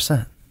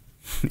 25%,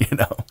 you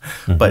know,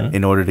 but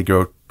in order to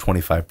grow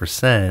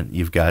 25%,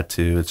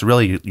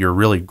 you're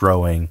really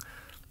growing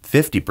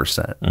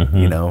 50%,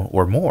 you know,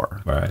 or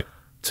more, Right.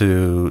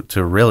 to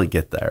really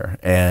get there.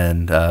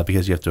 And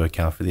because you have to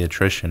account for the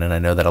attrition. And I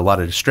know that a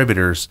lot of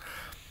distributors,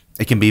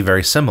 it can be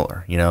very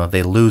similar. You know,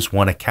 they lose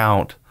one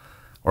account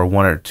or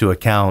one or two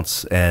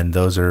accounts, and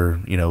those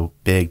are, you know,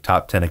 big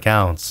top 10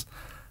 accounts.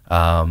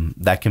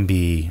 That can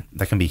be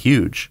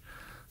huge.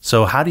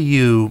 So how do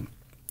you,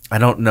 I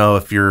don't know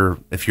if your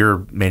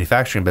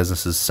manufacturing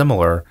business is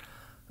similar,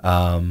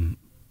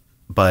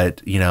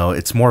 but you know,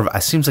 it's more of,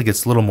 it seems like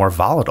it's a little more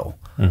volatile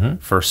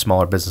for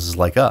smaller businesses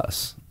like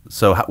us.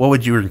 So what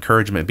would your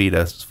encouragement be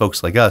to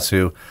folks like us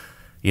who,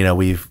 you know,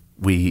 we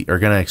are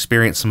going to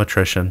experience some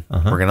attrition.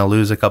 We're going to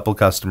lose a couple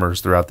customers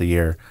throughout the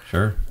year.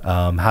 Sure.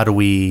 How do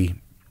we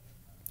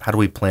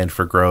plan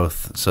for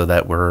growth so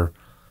that we're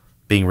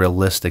being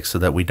realistic, so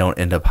that we don't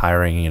end up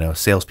hiring, you know,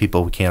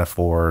 salespeople we can't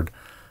afford,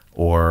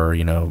 or,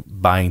 you know,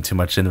 buying too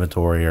much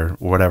inventory, or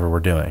whatever we're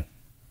doing?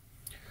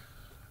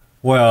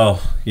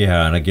 Well,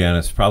 yeah, and again,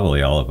 it's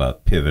probably all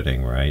about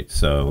pivoting, right?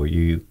 So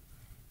you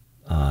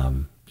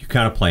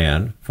kind of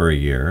plan for a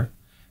year,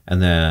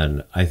 and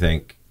then I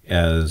think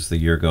as the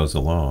year goes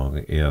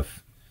along,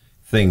 if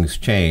things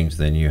change,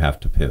 then you have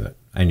to pivot,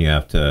 and you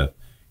have to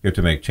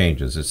make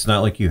changes. It's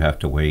not like you have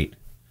to wait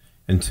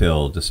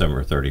until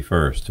December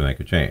 31st to make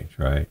a change,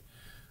 right?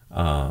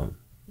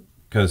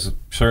 Because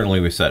certainly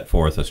we set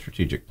forth a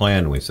strategic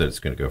plan, and we said it's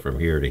going to go from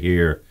here to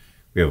here.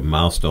 We have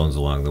milestones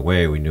along the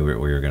way. We knew what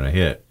we were going to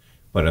hit.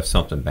 But if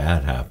something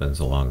bad happens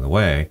along the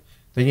way,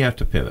 then you have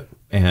to pivot.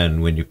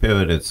 And when you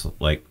pivot, it's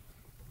like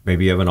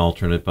maybe you have an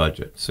alternate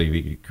budget. So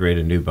you create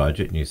a new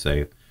budget, and you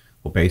say,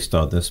 well, based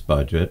on this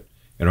budget,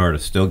 in order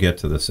to still get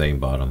to the same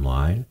bottom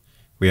line,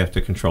 we have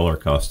to control our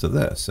cost of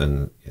this.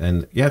 And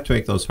you have to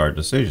make those hard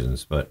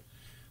decisions. But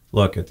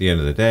look, at the end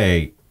of the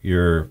day,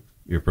 you're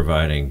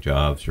providing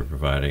jobs, you're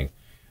providing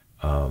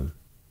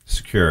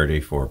security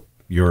for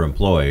your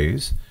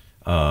employees,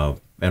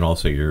 and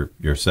also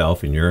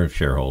yourself and your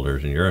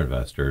shareholders and your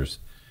investors,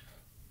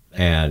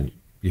 and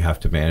you have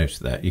to manage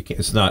that.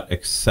 It's not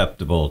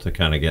acceptable to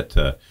kind of get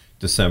to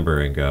December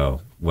and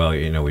go, well,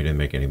 you know, we didn't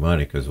make any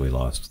money because we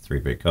lost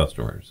 3 big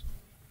customers.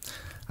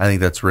 I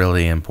think that's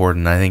really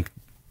important. I think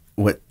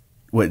what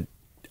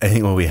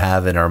we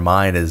have in our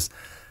mind is,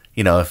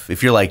 you know,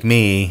 if you're like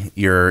me,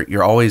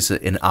 you're always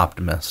an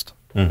optimist,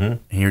 and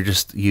you're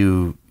just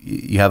you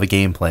have a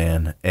game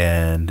plan,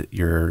 and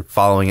you're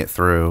following it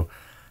through,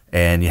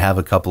 and you have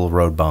a couple of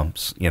road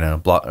bumps, you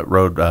know,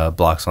 road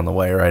blocks on the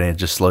way, right? And it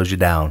just slows you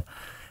down,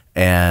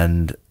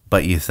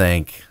 but you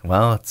think,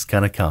 well, it's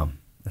gonna come,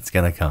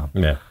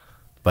 Yeah.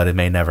 but it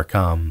may never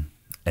come,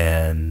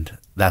 and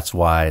that's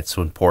why it's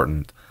so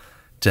important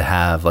to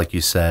have, like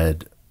you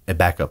said, a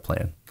backup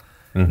plan,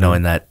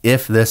 knowing that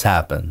if this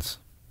happens,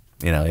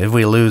 you know, if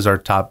we lose our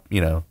top,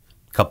 you know,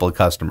 couple of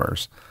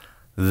customers,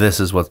 this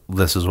is what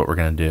we're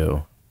going to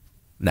do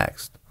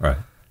next. Right.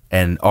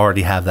 And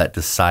already have that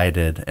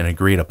decided and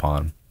agreed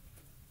upon,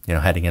 you know,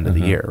 heading into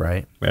the year,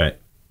 right? Right.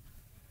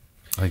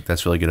 I think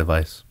that's really good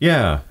advice.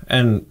 Yeah.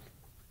 And,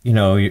 you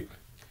know,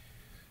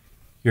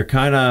 you're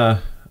kind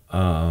of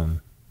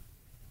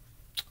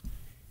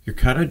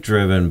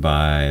driven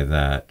by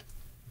that,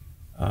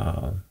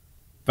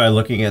 by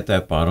looking at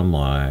that bottom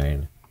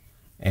line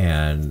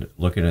and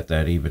looking at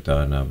that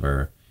EBITDA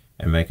number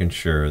and making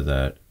sure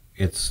that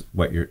it's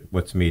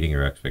what's meeting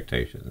your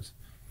expectations.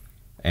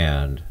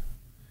 And,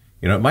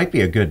 you know, it might be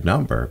a good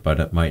number, but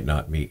it might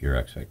not meet your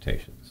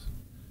expectations.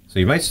 So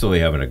you might still be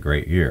having a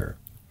great year,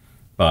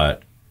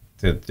 but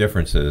the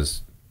difference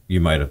is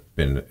your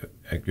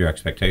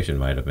expectation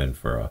might have been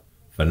for a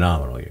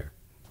phenomenal year.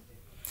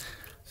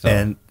 So,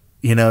 and,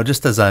 you know,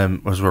 just as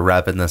we're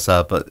wrapping this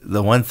up,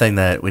 the one thing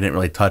that we didn't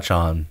really touch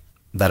on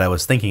that I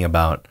was thinking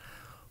about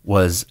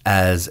was,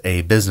 as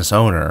a business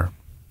owner,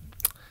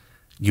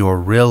 you're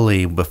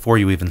really, before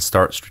you even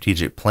start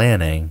strategic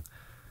planning,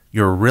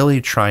 you're really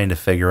trying to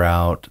figure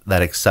out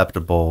that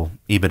acceptable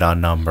EBITDA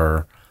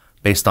number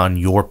based on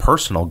your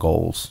personal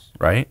goals,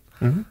 right?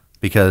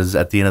 Because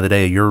at the end of the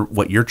day,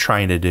 what you're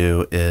trying to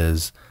do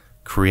is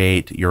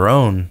create your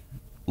own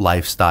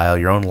lifestyle,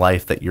 your own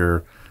life that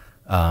you're,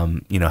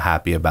 you know,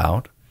 happy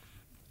about.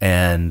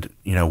 And,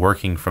 you know,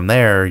 working from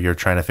there, you're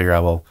trying to figure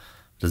out, well,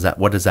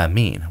 what does that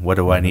mean? What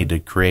do I need to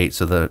create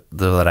so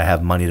that I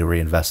have money to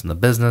reinvest in the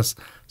business,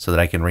 so that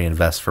I can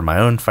reinvest for my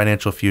own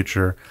financial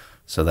future,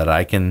 so that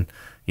I can,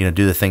 you know,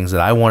 do the things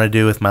that I want to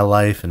do with my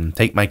life and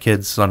take my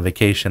kids on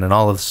vacation and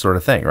all of this sort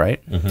of thing,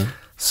 right?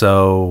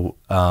 So,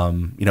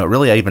 you know, it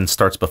really even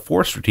starts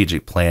before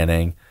strategic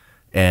planning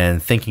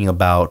and thinking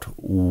about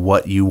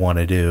what you want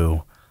to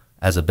do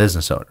as a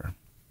business owner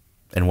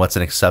and what's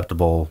an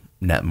acceptable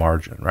net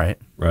margin, right?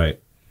 right.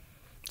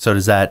 So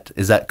is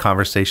that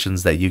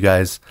conversations that you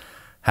guys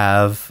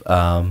have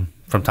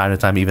from time to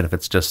time, even if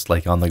it's just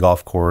like on the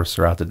golf course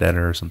or out to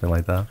dinner or something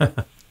like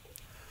that?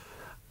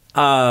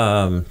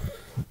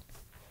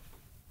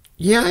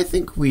 Yeah, I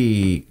think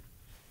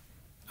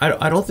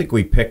I don't think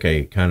we pick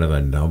a kind of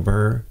a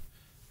number,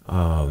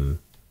 because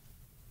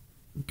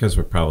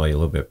we're probably a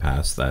little bit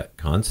past that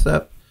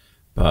concept,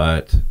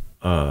 but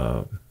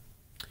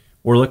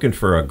we're looking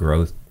for a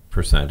growth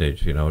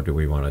percentage. You know, do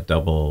we want to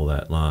double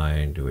that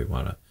line? Do we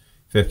want a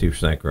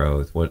 50%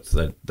 growth? What's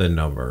the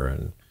number?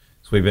 And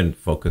so we've been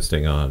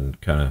focusing on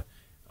kind of,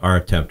 our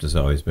attempt has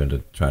always been to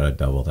try to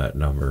double that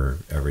number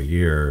every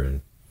year.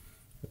 And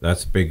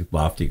that's a big,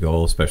 lofty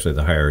goal, especially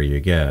the higher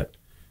you get.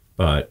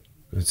 But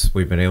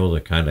we've been able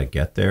to kind of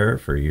get there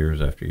for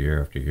years after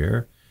year after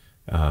year.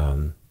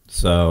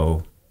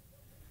 So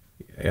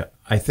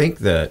I think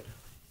that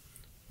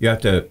you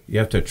have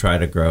to try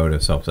to grow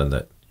to something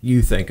that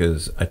you think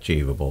is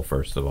achievable,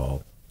 first of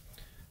all.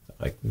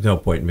 Like, no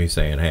point in me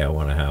saying, hey, I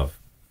want to have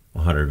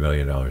 $100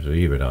 million of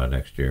EBITDA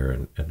next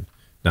year and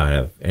not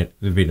have, and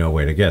there'd be no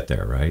way to get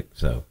there, right?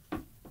 So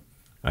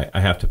I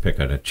have to pick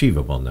an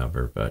achievable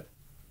number, but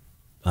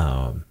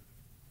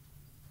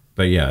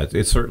yeah,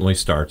 it certainly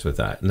starts with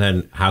that. And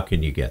then how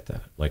can you get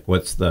that? Like,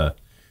 what's the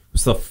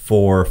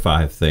 4 or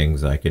 5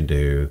 things I can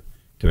do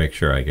to make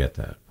sure I get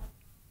that?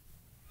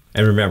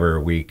 And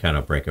remember, we kind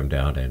of break them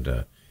down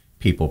into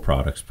people,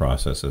 products,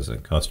 processes,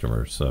 and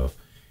customers. So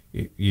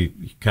you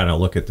kind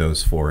of look at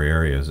those 4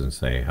 areas and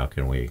say, how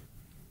can we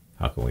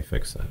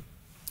fix that?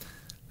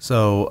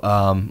 So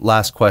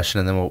last question,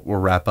 and then we'll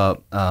wrap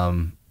up.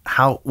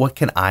 What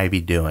can I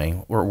be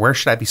doing, or where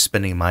should I be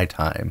spending my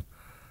time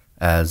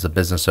as a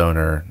business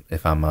owner?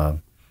 If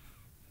I'm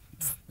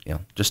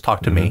just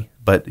talk to me,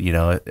 but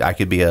I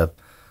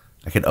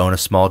could own a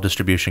small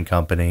distribution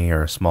company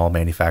or a small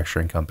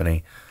manufacturing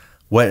company.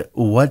 What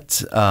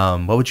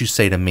would you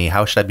say to me?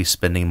 How should I be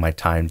spending my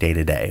time day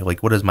to day?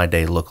 Like, what does my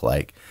day look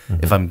like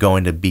if I'm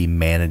going to be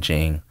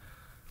managing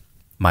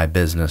my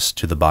business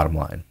to the bottom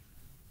line?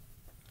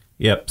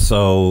 Yep.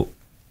 So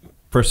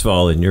first of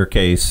all, in your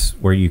case,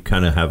 where you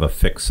kind of have a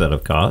fixed set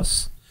of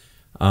costs,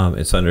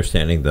 it's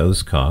understanding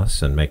those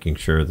costs and making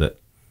sure that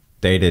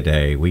day to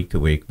day, week to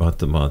week, month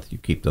to month, you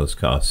keep those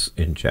costs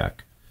in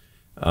check,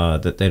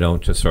 that they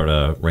don't just sort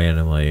of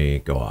randomly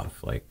go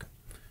off. Like,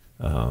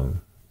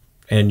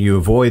 and you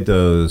avoid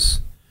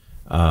those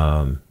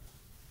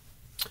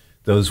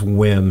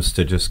whims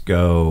to just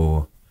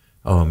go,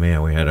 oh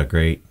man, we had a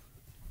great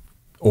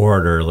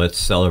order, let's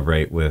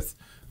celebrate with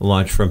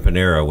lunch from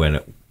Panera when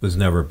it was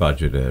never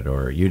budgeted,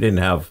 or you didn't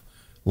have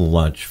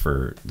lunch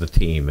for the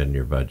team in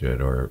your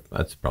budget, or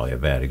that's probably a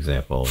bad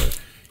example, or,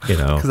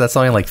 because that's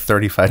only like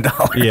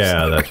 $35.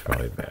 Yeah, that's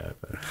probably bad.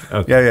 But,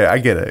 okay. Yeah, I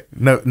get it.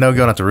 No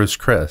going out to Roost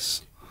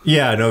Chris.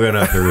 Yeah, no going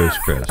out to Roost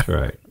Chris,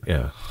 right?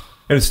 Yeah,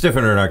 and it's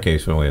different in our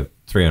case when we have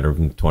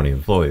 320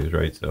 employees,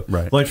 right? So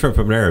lunch from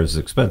Panera is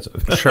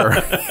expensive. Sure.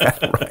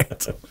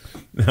 Right.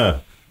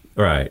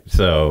 Right.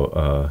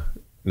 So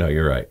no,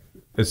 you're right.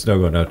 It's no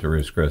going out to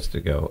Roost Chris to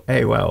go,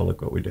 hey, wow,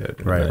 look what we did.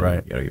 And right, then,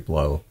 right. You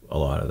blow a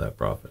lot of that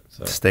profit.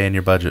 So stay in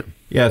your budget.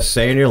 Yeah,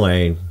 stay in your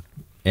lane,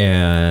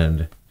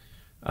 and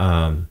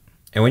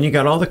when you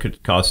got all the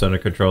costs under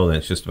control, then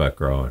it's just about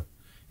growing.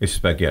 It's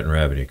just about getting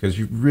revenue, because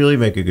you really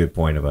make a good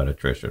point about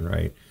attrition,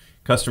 right?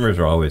 Customers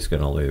are always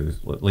going to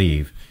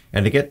leave,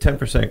 and to get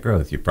 10%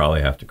 growth, you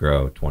probably have to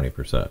grow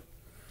 20%.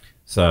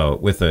 So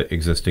with the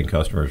existing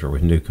customers or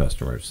with new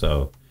customers.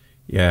 So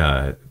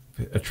yeah,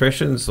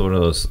 attrition's one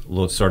of those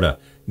little sort of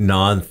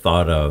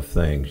non-thought of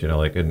things,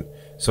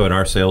 so in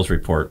our sales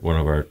report,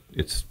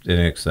 it's in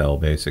Excel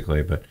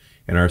basically, but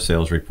in our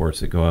sales reports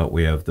that go out,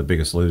 we have the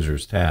biggest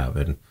losers tab.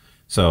 And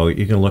so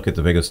you can look at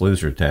the biggest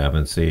loser tab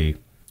and see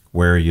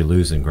where you're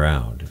losing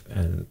ground,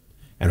 and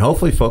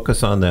hopefully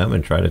focus on them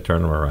and try to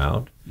turn them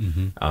around.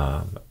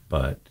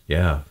 But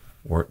yeah,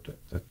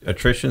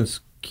 attrition's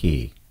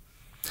key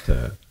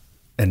to,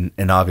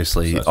 and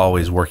obviously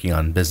always working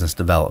on business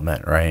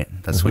development, right?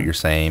 That's what you're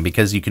saying,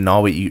 because you can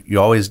always you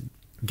always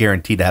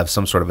guarantee to have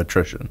some sort of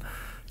attrition.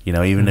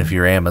 Even if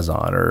you're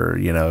Amazon or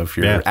if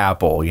you're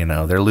Apple,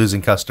 they're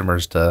losing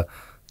customers to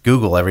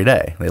Google every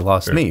day. They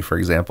lost me, for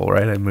example,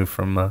 right? I moved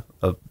from an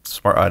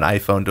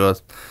iPhone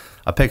to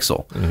a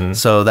Pixel.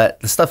 So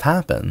that stuff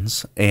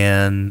happens.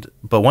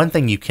 But one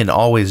thing you can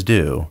always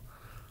do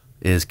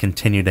is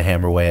continue to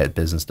hammer away at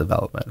business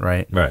development,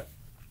 right? Right.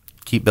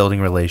 Keep building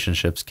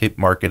relationships, keep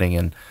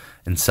marketing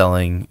and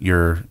selling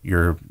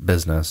your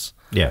business.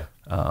 Yeah.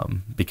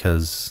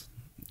 Because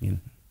you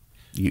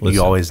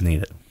always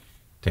need it.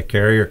 Take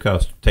care of your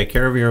take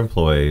care of your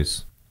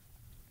employees.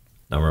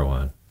 Number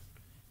one.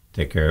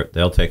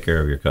 They'll take care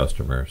of your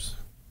customers.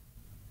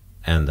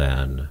 And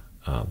then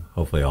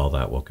hopefully all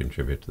that will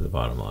contribute to the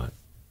bottom line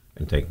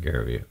and taking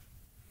care of you.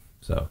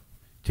 So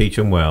teach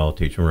them well,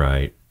 teach them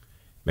right.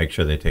 Make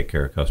sure they take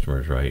care of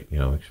customers right,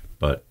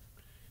 but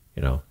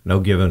no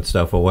giving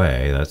stuff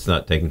away. That's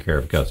not taking care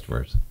of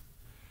customers.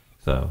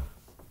 So,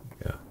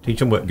 yeah, teach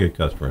them what good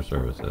customer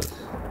service is.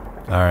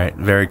 All right,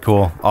 very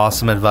cool.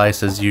 Awesome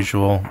advice as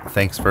usual.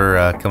 Thanks for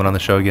coming on the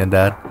show again,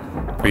 Dad.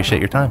 Appreciate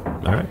your time.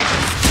 All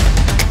right.